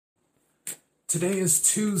Today is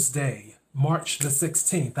Tuesday, March the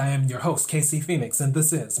 16th. I am your host, KC Phoenix, and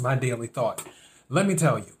this is my daily thought. Let me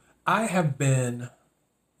tell you, I have been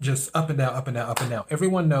just up and down, up and down, up and down.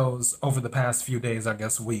 Everyone knows over the past few days, I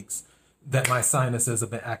guess weeks, that my sinuses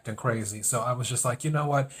have been acting crazy. So I was just like, you know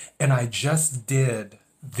what? And I just did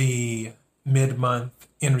the mid-month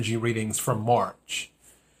energy readings from March.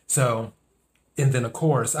 So, and then of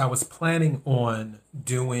course, I was planning on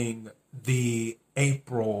doing the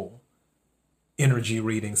April energy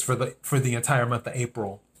readings for the entire month of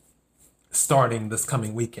April, starting this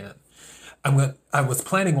coming weekend. I was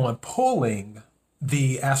planning on pulling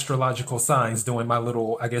the astrological signs, doing my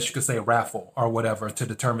little, I guess you could say, raffle or whatever to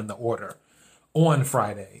determine the order on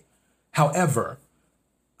Friday. However,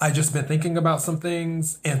 I just been thinking about some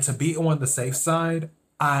things, and to be on the safe side,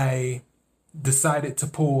 I decided to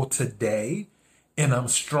pull today, and I'm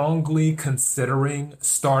strongly considering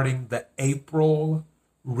starting the April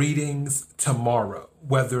readings tomorrow,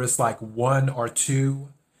 whether it's like one or two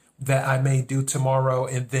that I may do tomorrow,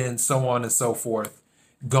 and then so on and so forth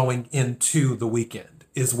going into the weekend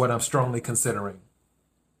is what I'm strongly considering.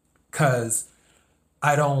 Cause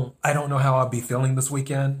I don't know how I'll be feeling this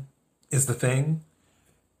weekend is the thing.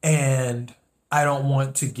 And I don't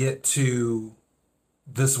want to get to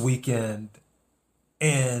this weekend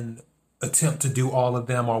and attempt to do all of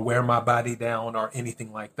them or wear my body down or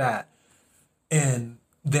anything like that. And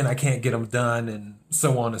then I can't get them done and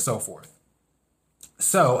so on and so forth.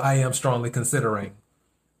 So I am strongly considering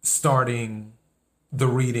starting the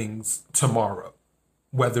readings tomorrow,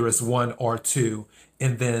 whether it's one or two,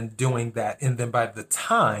 and then doing that. And then by the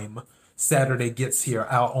time Saturday gets here,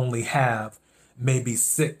 I'll only have maybe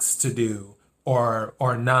 6 to do or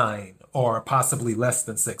 9 or possibly less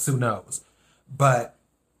than 6. Who knows? But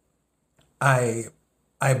I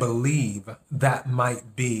believe that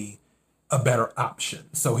might be a better option.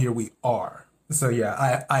 So here we are. So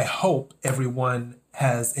yeah, I hope everyone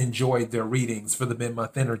has enjoyed their readings for the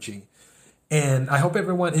mid-month energy. And I hope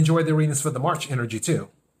everyone enjoyed their readings for the March energy too,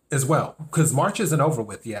 as well, because March isn't over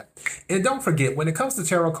with yet. And don't forget, when it comes to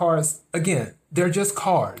tarot cards, again, they're just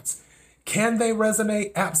cards. Can they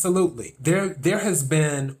resonate? Absolutely. There has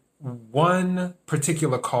been one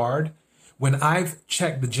particular card when I've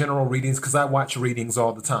checked the general readings, because I watch readings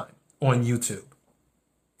all the time on YouTube.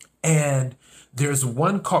 And there's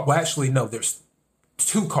one card, well, actually, no, there's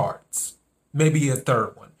 2 cards, maybe a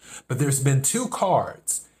third one, but there's been 2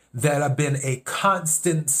 cards that have been a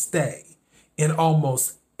constant stay in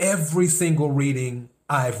almost every single reading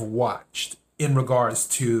I've watched in regards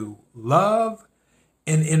to love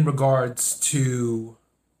and in regards to,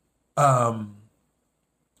 I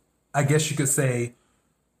guess you could say,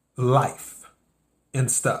 life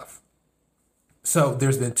and stuff. So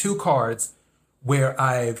there's been 2 cards where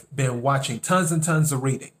I've been watching tons and tons of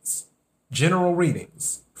readings, general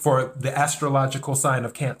readings for the astrological sign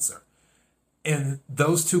of Cancer. And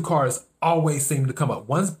those 2 cards always seem to come up.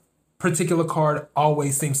 One particular card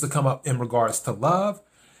always seems to come up in regards to love,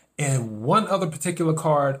 and one other particular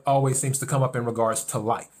card always seems to come up in regards to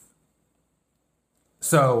life.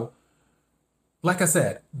 So, like I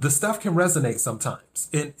said, the stuff can resonate sometimes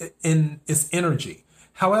in its energy.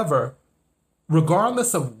 However,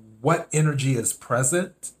 regardless of what energy is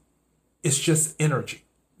present, it's just energy.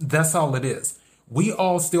 That's all it is. We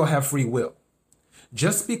all still have free will.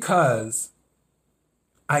 Just because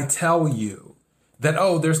I tell you that,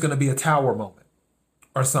 oh, there's going to be a tower moment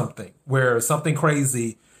or something where something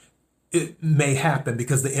crazy it may happen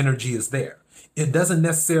because the energy is there. It doesn't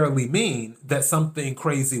necessarily mean that something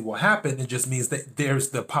crazy will happen. It just means that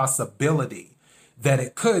there's the possibility that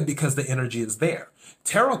it could because the energy is there.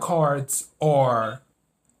 Tarot cards are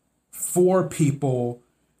for people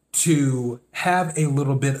to have a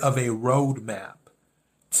little bit of a roadmap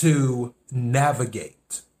to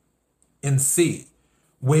navigate and see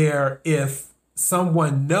where if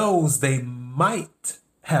someone knows they might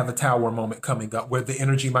have a tower moment coming up where the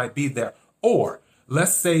energy might be there, or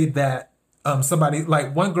let's say that somebody,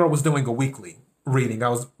 like one girl was doing a weekly reading. I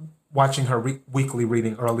was watching her weekly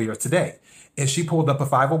reading earlier today, and she pulled up a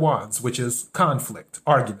 5 of Wands, which is conflict,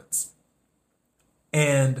 arguments.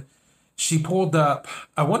 And she pulled up,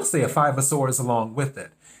 I want to say, a 5 of Swords along with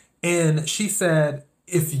it. And she said,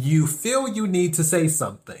 if you feel you need to say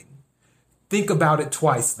something, think about it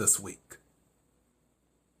twice this week,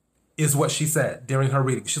 is what she said during her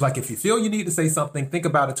reading. She's like, if you feel you need to say something, think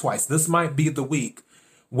about it twice. This might be the week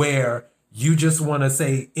where you just want to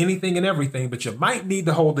say anything and everything, but you might need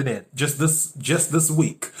to hold it in just this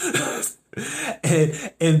week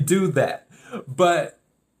and do that. But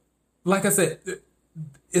like I said,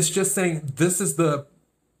 it's just saying this is the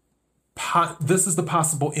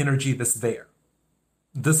possible energy that's there.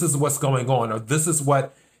 This is what's going on, or this is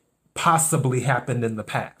what possibly happened in the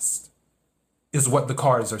past, is what the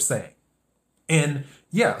cards are saying. And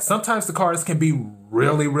yeah, sometimes the cards can be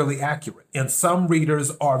really, really accurate. And some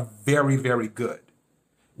readers are very, very good,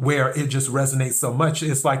 where it just resonates so much.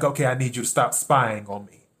 It's like, okay, I need you to stop spying on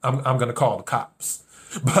me. I'm going to call the cops.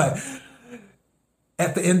 But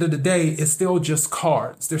at the end of the day, it's still just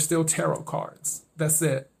cards. They're still tarot cards. That's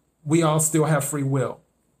it. We all still have free will.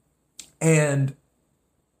 And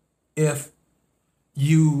if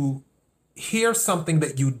you hear something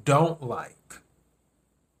that you don't like,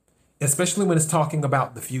 especially when it's talking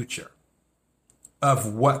about the future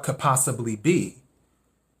of what could possibly be,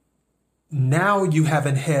 now you have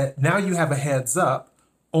a heads up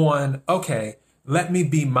on, okay, let me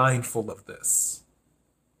be mindful of this.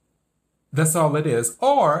 That's all it is.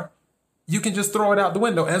 Or you can just throw it out the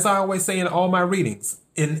window. As I always say in all my readings,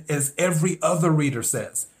 and as every other reader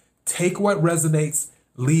says, take what resonates,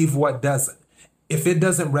 leave what doesn't. If it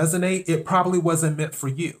doesn't resonate, it probably wasn't meant for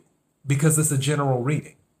you, because it's a general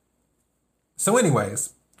reading. So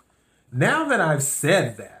anyways, now that I've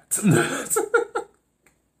said that,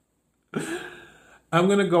 I'm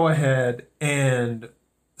going to go ahead and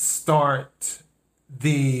start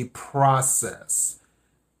the process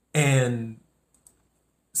and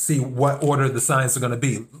see what order the signs are going to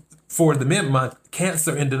be. For the mid-month,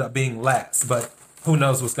 Cancer ended up being last, but who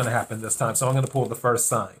knows what's going to happen this time. So I'm going to pull the first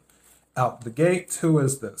sign out the gate. Who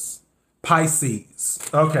is this? Pisces.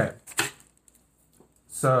 Okay.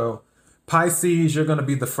 So Pisces, you're going to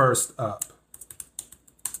be the first up.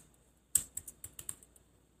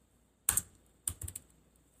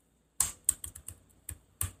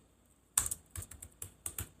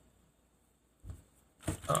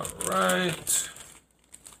 All right.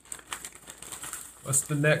 What's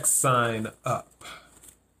the next sign up?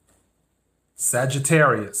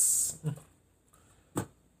 Sagittarius.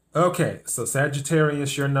 Okay, so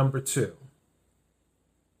Sagittarius, you're number 2.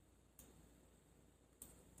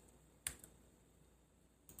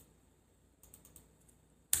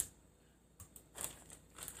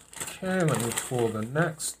 Okay, let me pull the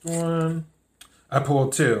next one. I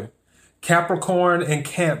pulled 2. Capricorn and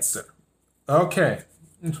Cancer. Okay.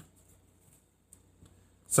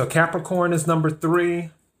 So Capricorn is number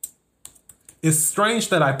 3. It's strange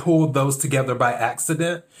that I pulled those together by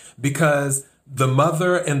accident, because the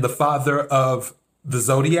mother and the father of the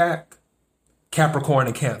zodiac, Capricorn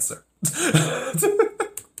and Cancer.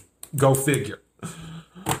 Go figure.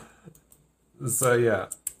 So yeah.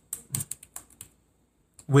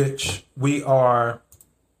 Which we are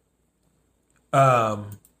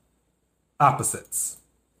opposites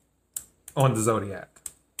on the zodiac.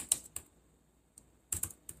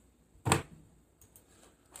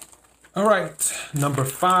 All right, number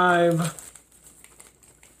 5. Let's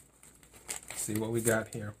see what we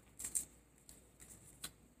got here.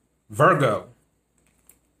 Virgo.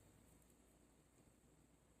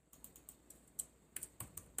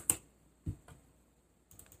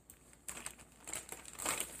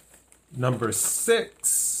 Number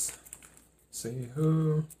 6. See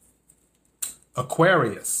who?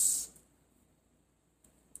 Aquarius.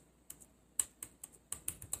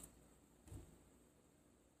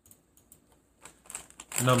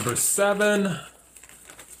 Number 7.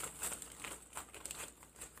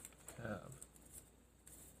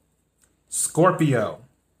 Scorpio.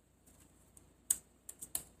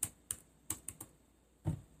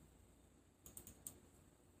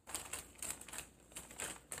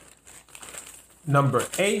 Number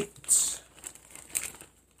 8.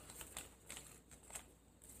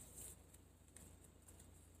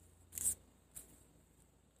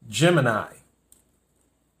 Gemini.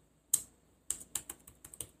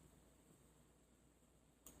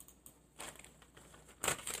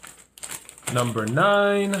 Number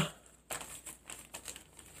 9.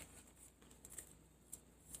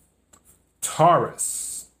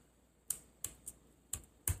 Taurus.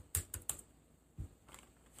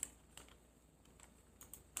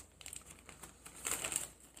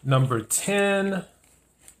 Number 10.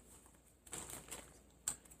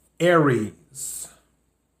 Aries.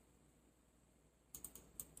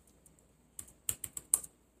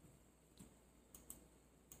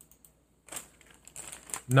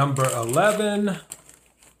 Number 11.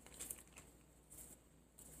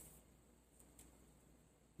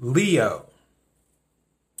 Leo.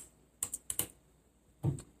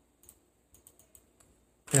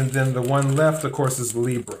 And then the one left, of course, is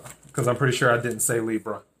Libra, because I'm pretty sure I didn't say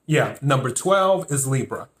Libra. Yeah, number 12 is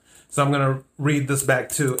Libra. So I'm going to read this back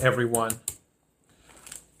to everyone.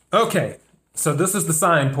 Okay, so this is the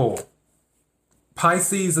sign pool.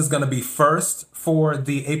 Pisces is going to be first for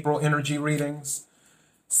the April energy readings.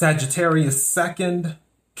 Sagittarius second,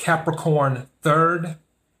 Capricorn third,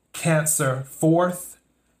 Cancer fourth,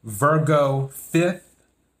 Virgo fifth,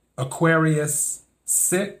 Aquarius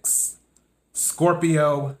sixth,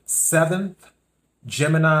 Scorpio seventh,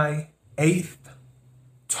 Gemini eighth,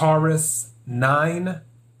 Taurus 9,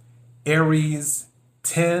 Aries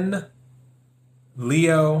 10,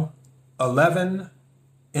 Leo 11,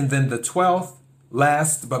 and then the 12th,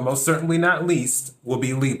 last but most certainly not least, will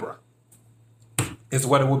be Libra, is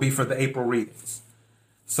what it will be for the April readings.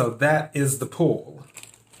 So that is the pull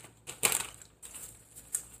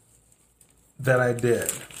that I did,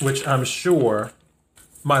 which I'm sure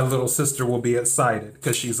my little sister will be excited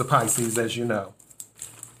because she's a Pisces, as you know.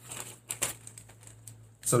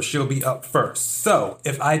 So she'll be up first. So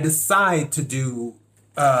if I decide to do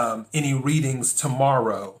any readings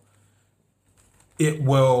tomorrow, it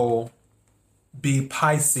will be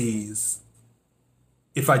Pisces.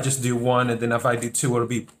 If I just do one, and then if I do two, it'll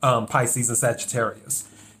be Pisces and Sagittarius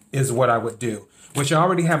is what I would do. Which I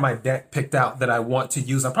already have my deck picked out that I want to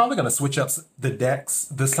use. I'm probably going to switch up the decks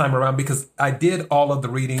this time around because I did all of the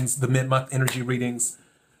readings, the mid-month energy readings,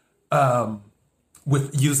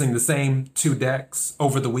 with using the same two decks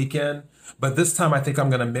over the weekend. But this time I think I'm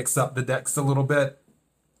going to mix up the decks a little bit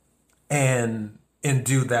and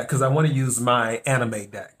do that because I want to use my anime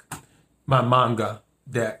deck, my manga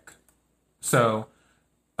deck. So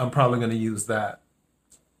I'm probably going to use that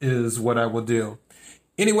is what I will do.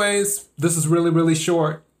 Anyways, this is really, really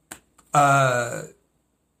short.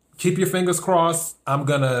 Keep your fingers crossed. I'm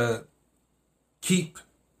going to keep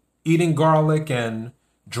eating garlic and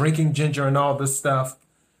drinking ginger and all this stuff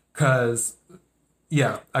because,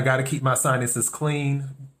 yeah, I got to keep my sinuses clean,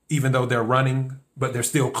 even though they're running, but they're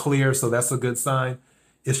still clear, so that's a good sign.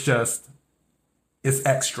 It's just, it's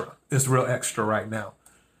extra. It's real extra right now.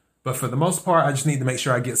 But for the most part, I just need to make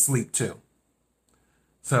sure I get sleep too.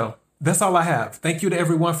 So that's all I have. Thank you to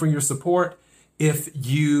everyone for your support. If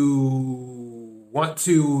you want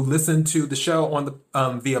to listen to the show on the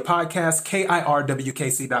via podcast,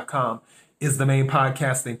 KIRWKC.com is the main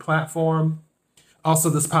podcasting platform. Also,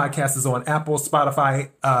 this podcast is on Apple, Spotify,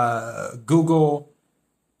 Google,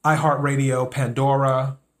 iHeartRadio,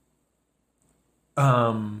 Pandora,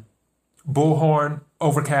 Bullhorn,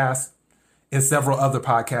 Overcast, and several other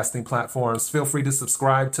podcasting platforms. Feel free to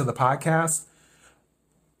subscribe to the podcast.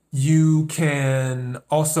 You can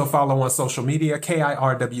also follow on social media,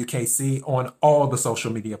 KIRWKC, on all the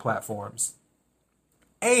social media platforms.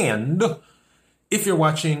 And if you're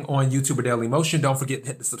watching on YouTube or Daily Motion, don't forget to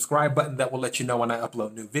hit the subscribe button. That will let you know when I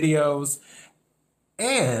upload new videos.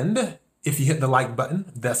 And if you hit the like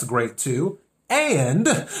button, that's great too. And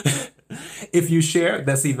if you share,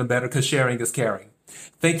 that's even better because sharing is caring.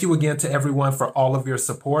 Thank you again to everyone for all of your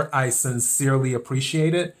support. I sincerely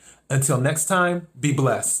appreciate it. Until next time, be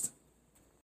blessed.